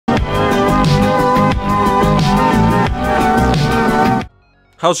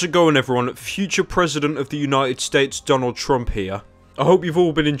How's it going, everyone? Future President of the United States, Donald Trump here. I hope you've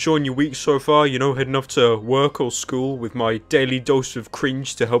all been enjoying your week so far, you know, heading off to work or school with my daily dose of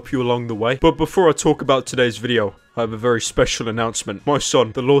cringe to help you along the way. But before I talk about today's video, I have a very special announcement. My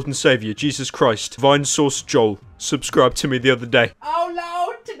son, the Lord and Saviour, Jesus Christ, Vine Source Joel, subscribed to me the other day. Oh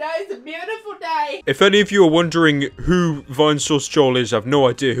Lord, today's a beautiful day! If any of you are wondering who Vine Source Joel is, I have no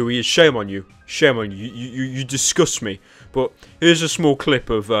idea who he is. Shame on you. Shame on you. You disgust me. But here's a small clip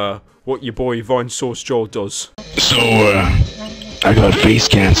of what your boy Vine Source Joel does. So, I got face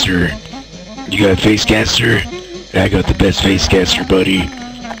cancer. You got face cancer? I got the best face cancer, buddy.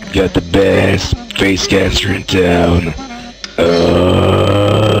 Got the best face cancer in town.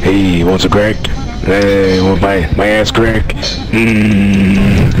 Hey, you want some crack? Hey, you want my ass crack?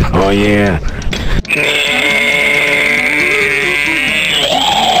 Oh yeah.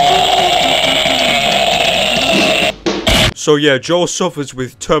 So yeah, Joel suffers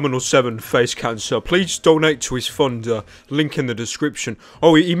with terminal 7 face cancer. Please donate to his fund, link in the description.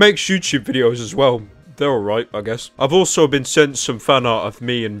 Oh, he makes YouTube videos as well. They're alright, I guess. I've also been sent some fan art of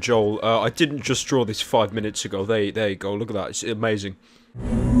me and Joel. I didn't just draw this 5 minutes ago. There you go, look at that, it's amazing.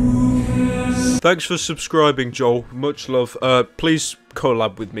 Thanks for subscribing, Joel. Much love. Please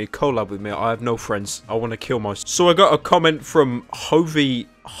collab with me. I have no friends. I want to kill myself. So I got a comment from Hovey,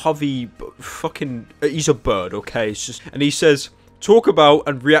 fucking, he's a bird, okay? It's just, and he says, talk about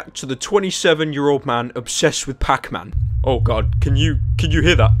and react to the 27-year-old man obsessed with Pac-Man. Oh god, can you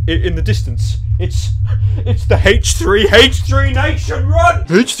hear that? In the distance. It's the H3 Nation, run!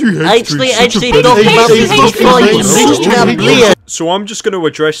 H3, So I'm just going to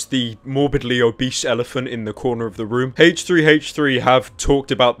address the morbidly obese elephant in the corner of the room. H3 have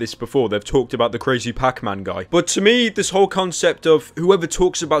talked about this before. They've talked about the crazy Pac-Man guy. But to me, this whole concept of whoever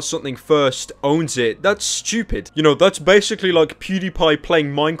talks about something first owns it, that's stupid. You know, that's basically like PewDiePie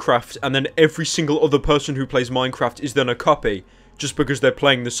playing Minecraft and then every single other person who plays Minecraft is then a copy. Just because they're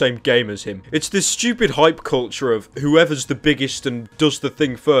playing the same game as him. It's this stupid hype culture of whoever's the biggest and does the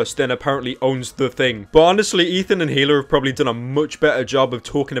thing first then apparently owns the thing. But honestly, Ethan and Healer have probably done a much better job of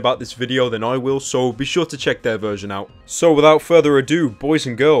talking about this video than I will, so be sure to check their version out. So without further ado, boys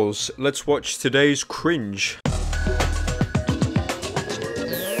and girls, let's watch today's cringe.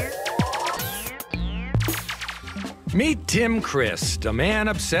 Meet Tim Christ, a man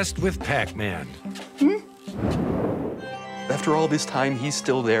obsessed with Pac-Man. After all this time, he's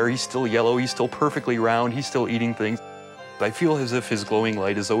still there, he's still yellow, he's still perfectly round, he's still eating things. I feel as if his glowing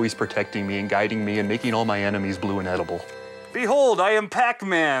light is always protecting me and guiding me and making all my enemies blue and edible. Behold, I am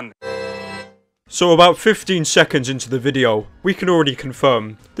Pac-Man! So about 15 seconds into the video, we can already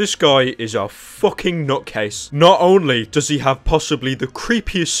confirm this guy is a fucking nutcase. Not only does he have possibly the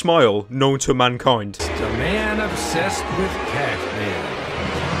creepiest smile known to mankind. A man obsessed with Pac-Man.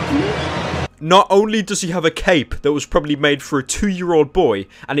 Not only does he have a cape that was probably made for a 2-year-old boy,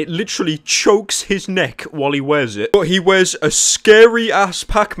 and it literally chokes his neck while he wears it, but he wears a scary-ass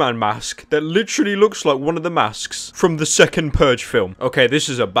Pac-Man mask that literally looks like one of the masks from the second Purge film. Okay, this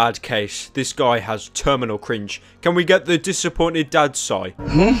is a bad case. This guy has terminal cringe. Can we get the disappointed dad sigh?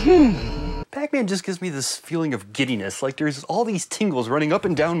 Pac-Man just gives me this feeling of giddiness, like there's all these tingles running up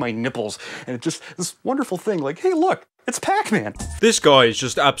and down my nipples, and it's just this wonderful thing, like, hey look, it's Pac-Man! This guy is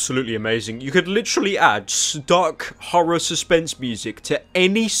just absolutely amazing. You could literally add dark horror suspense music to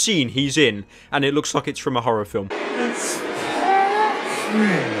any scene he's in, and it looks like it's from a horror film. It's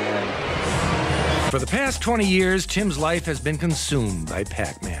Pac-Man. For the past 20 years, Tim's life has been consumed by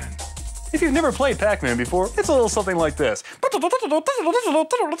Pac-Man. If you've never played Pac-Man before, it's a little something like this. Look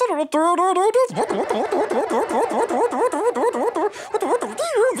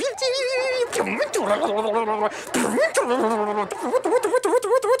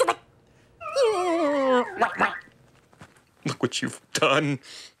what you've done.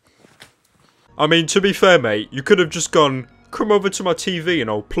 I mean, to be fair, mate, you could have just gone, come over to my TV and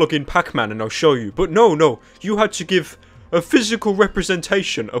I'll plug in Pac-Man and I'll show you. But no, you had to give a physical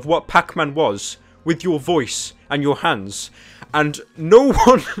representation of what Pac-Man was with your voice and your hands. And no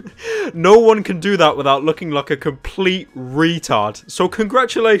one can do that without looking like a complete retard. So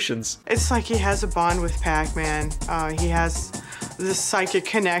congratulations. It's like he has a bond with Pac-Man. He has this psychic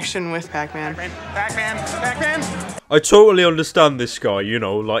connection with Pac-Man. Pac-Man! I totally understand this guy, you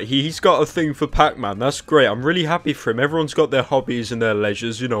know, like he's got a thing for Pac-Man. That's great. I'm really happy for him. Everyone's got their hobbies and their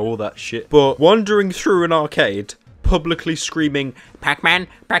leisures, you know, all that shit. But wandering through an arcade, publicly screaming, Pac-Man,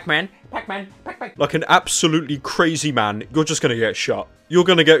 Pac-Man, Pac-Man, Pac-Man. Like an absolutely crazy man, you're just gonna get shot. You're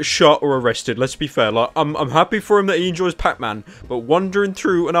gonna get shot or arrested, let's be fair. Like, I'm happy for him that he enjoys Pac-Man, but wandering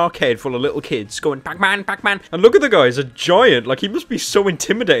through an arcade full of little kids going, Pac-Man, Pac-Man. And look at the guy, he's a giant. Like, he must be so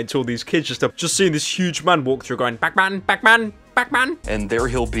intimidating to all these kids just seeing this huge man walk through going, Pac-Man, Pac-Man, Pac-Man. And there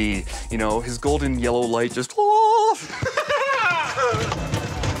he'll be, you know, his golden yellow light just, oh!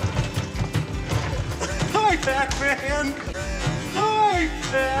 Hi, Pac-Man! Hi,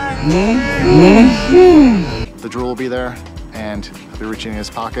 Pac-Man! The drool will be there, and he'll be reaching in his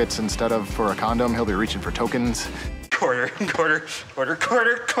pockets. Instead of for a condom, he'll be reaching for tokens. Quarter.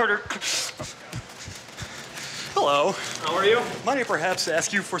 Hello. How are you? Might I perhaps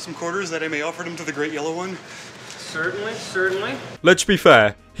ask you for some quarters that I may offer them to the great yellow one? Certainly, certainly. Let's be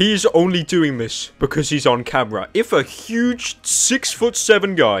fair. He's only doing this because he's on camera. If a huge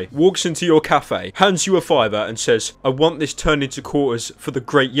 6'7" guy walks into your cafe, hands you a $5 and says, I want this turned into quarters for the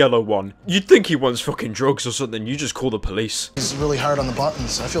great yellow one, you'd think he wants fucking drugs or something. You just call the police. He's really hard on the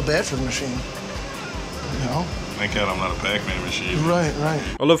buttons. I feel bad for the machine. You know? Thank God I'm not a Pac-Man machine. Right.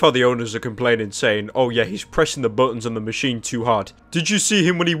 I love how the owners are complaining, saying, oh yeah, he's pressing the buttons on the machine too hard. Did you see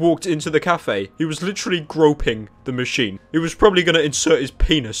him when he walked into the cafe? He was literally groping the machine. He was probably going to insert his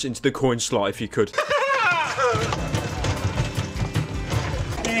penis into the coin slot if he could.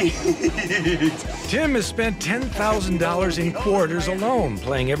 Tim has spent $10,000 in quarters alone,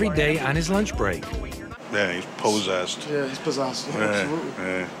 playing every day on his lunch break. Yeah, he's possessed. Yeah, he's possessed. Yeah,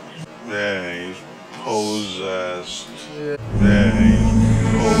 absolutely. Yeah, he's possessed. Yeah, he's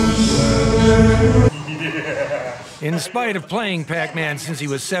possessed. In spite of playing Pac-Man since he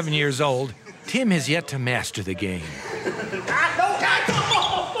was 7 years old, Tim has yet to master the game.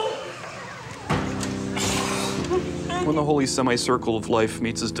 When the holy semicircle of life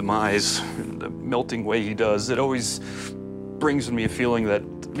meets his demise, the melting way he does, it always brings me a feeling that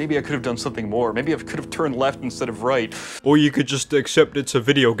maybe I could have done something more. Maybe I could have turned left instead of right. Or you could just accept it's a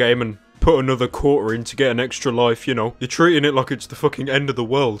video game and put another quarter in to get an extra life, you know. You're treating it like it's the fucking end of the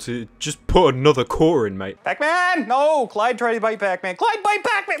world. Just put another quarter in, mate. Pac-Man! No! Clyde tried to bite Pac-Man. Clyde bite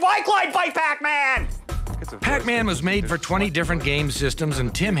Pac-Man! Why Clyde bite Pac-Man? Pac-Man was made for 20 different game systems,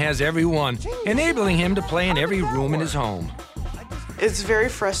 and Tim has every one, enabling him to play in every room in his home. It's very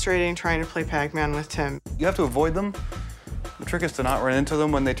frustrating trying to play Pac-Man with Tim. You have to avoid them. The trick is to not run into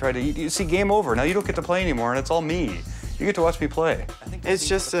them when they try to eat. You see, game over. Now you don't get to play anymore, and it's all me. You get to watch me play. It's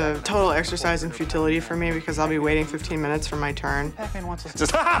just a total exercise in futility for me because I'll be waiting 15 minutes for my turn. Pac-Man wants us.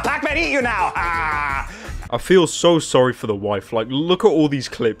 Just, ha! Pac-Man eat you now! Ha! I feel so sorry for the wife. Like, look at all these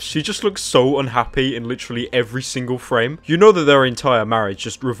clips. She just looks so unhappy in literally every single frame. You know that their entire marriage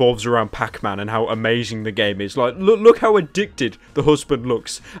just revolves around Pac-Man and how amazing the game is. Like, look how addicted the husband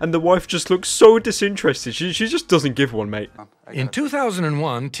looks. And the wife just looks so disinterested. She just doesn't give one, mate. In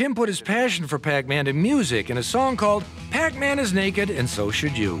 2001, Tim put his passion for Pac-Man to music in a song called Pac-Man is Naked and So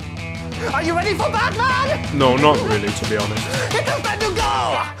Should You. Are you ready for Pac-Man? No, not really, to be honest. Here comes that new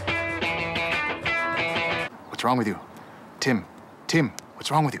go! What's wrong with you? Tim,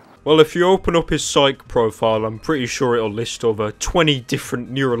 what's wrong with you? Well, if you open up his psych profile, I'm pretty sure it'll list over 20 different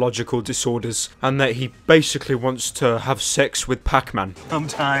neurological disorders, and that he basically wants to have sex with Pac-Man.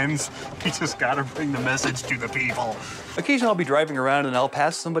 Sometimes you just gotta bring the message to the people. Occasionally I'll be driving around and I'll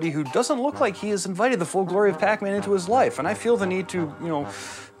pass somebody who doesn't look like he has invited the full glory of Pac-Man into his life, and I feel the need to, you know,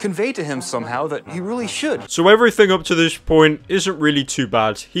 convey to him somehow that he really should. So everything up to this point isn't really too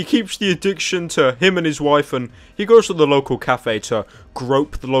bad. He keeps the addiction to him and his wife, and he goes to the local cafe to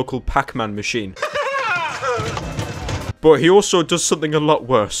grope the local Pac-Man machine. But he also does something a lot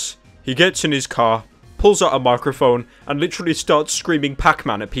worse. He gets in his car, pulls out a microphone, and literally starts screaming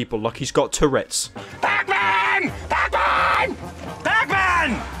Pac-Man at people like he's got Tourette's. Pac-Man! Pac-Man!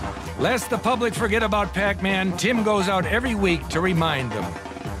 Pac-Man! Lest the public forget about Pac-Man, Tim goes out every week to remind them.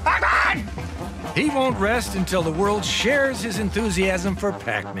 Pac-Man! He won't rest until the world shares his enthusiasm for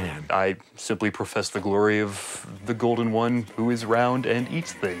Pac-Man. I simply profess the glory of the Golden One who is round and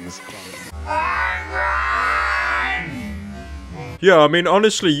eats things. Yeah, I mean,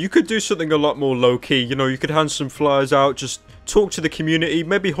 honestly, you could do something a lot more low-key. You know, you could hand some flyers out, just talk to the community,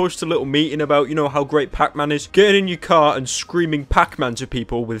 maybe host a little meeting about, you know, how great Pac-Man is. Getting in your car and screaming Pac-Man to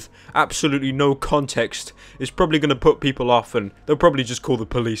people with absolutely no context is probably going to put people off, and they'll probably just call the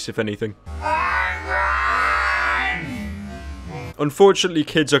police, if anything. Unfortunately,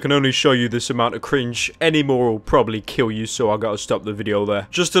 kids, I can only show you this amount of cringe. Any more will probably kill you, so I gotta stop the video there.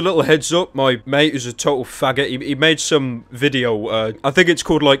 Just a little heads up, my mate is a total faggot. He made some video, I think it's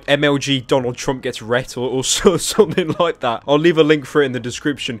called like MLG Donald Trump Gets Ret or something like that. I'll leave a link for it in the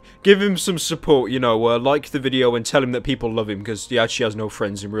description. Give him some support, you know, like the video and tell him that people love him, because he actually has no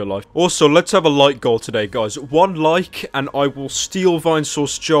friends in real life. Also, let's have a like goal today, guys. 1 like and I will steal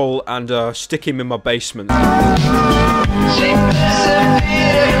Vinesauce Joel and stick him in my basement.